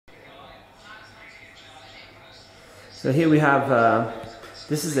So here we have,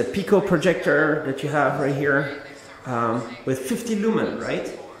 this is a PICO projector that you have right here with 50 lumen,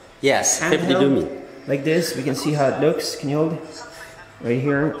 right? Yes, Handheld, 50 lumen. Like this, we can see how it looks. Can you hold? Right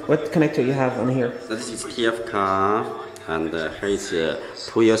here. What connector you have on here? So this is TF card, and here is 2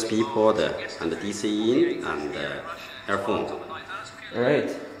 USB port and DC in and earphone.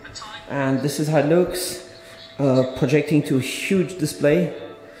 Alright. And this is how it looks. Projecting to a huge display.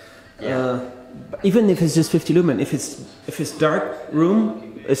 Yeah. Even if it's just 50 lumen, if it's dark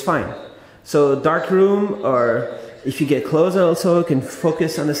room, it's fine. So dark room, or if you get closer also, you can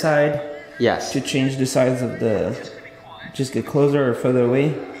focus on the side. Yes. To change the size of the, just get closer or further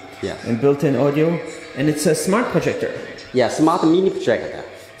away. Yeah. And built-in audio. And it's a smart projector. Yeah, smart mini projector.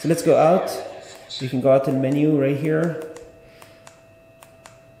 So let's go out. You can go out to the menu right here.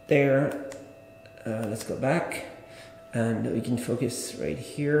 There. Let's go back. And we can focus right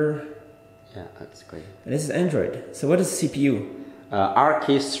here. Yeah, that's great. And this is Android. So what is the CPU?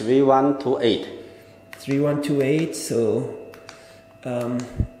 RK3128. 3128. So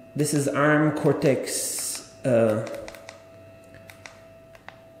this is ARM Cortex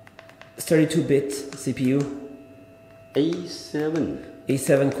 32-bit CPU.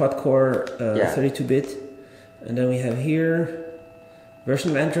 A7 quad-core 32-bit. And then we have here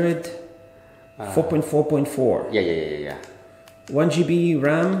version of Android 4.4.4. Yeah. 1 GB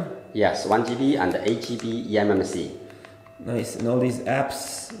RAM. Yes, 1 GB and 8 GB eMMC. Nice, and all these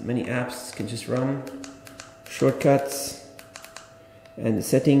apps, many apps can just run. Shortcuts and the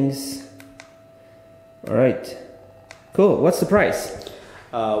settings. All right, cool. What's the price?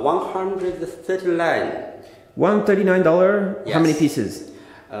 $139. $139. Yes. How many pieces?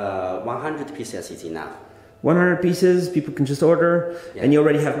 100 pieces is enough. 100 pieces. People can just order, and you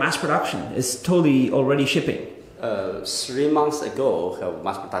already have mass production. It's totally already shipping. 3 months ago, have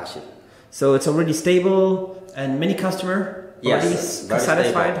mass production. So it's already stable, and many customer already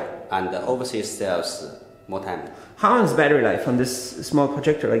satisfied. Stable. And overseas sales more time. How long is battery life on this small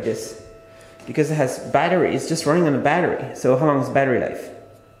projector like this? Because it has battery, it's just running on a battery. So how long is battery life?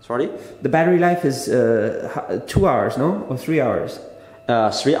 Sorry? The battery life is 2 hours, no? Or 3 hours?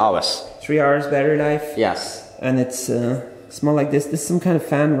 3 hours. 3 hours battery life? Yes. And it's small like this. This is some kind of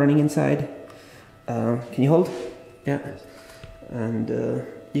fan running inside. Can you hold? Yeah. And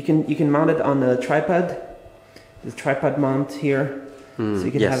you can mount it on a tripod. The tripod mount here. So you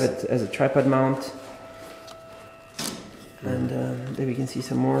can have it as a tripod mount. And there we can see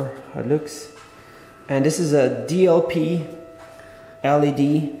some more how it looks. And this is a DLP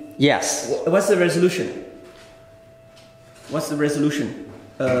LED. Yes. What's the resolution? What's the resolution?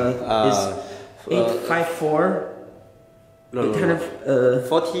 Is 854? No. Kind of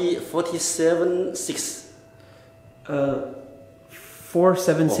 47.6.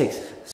 476.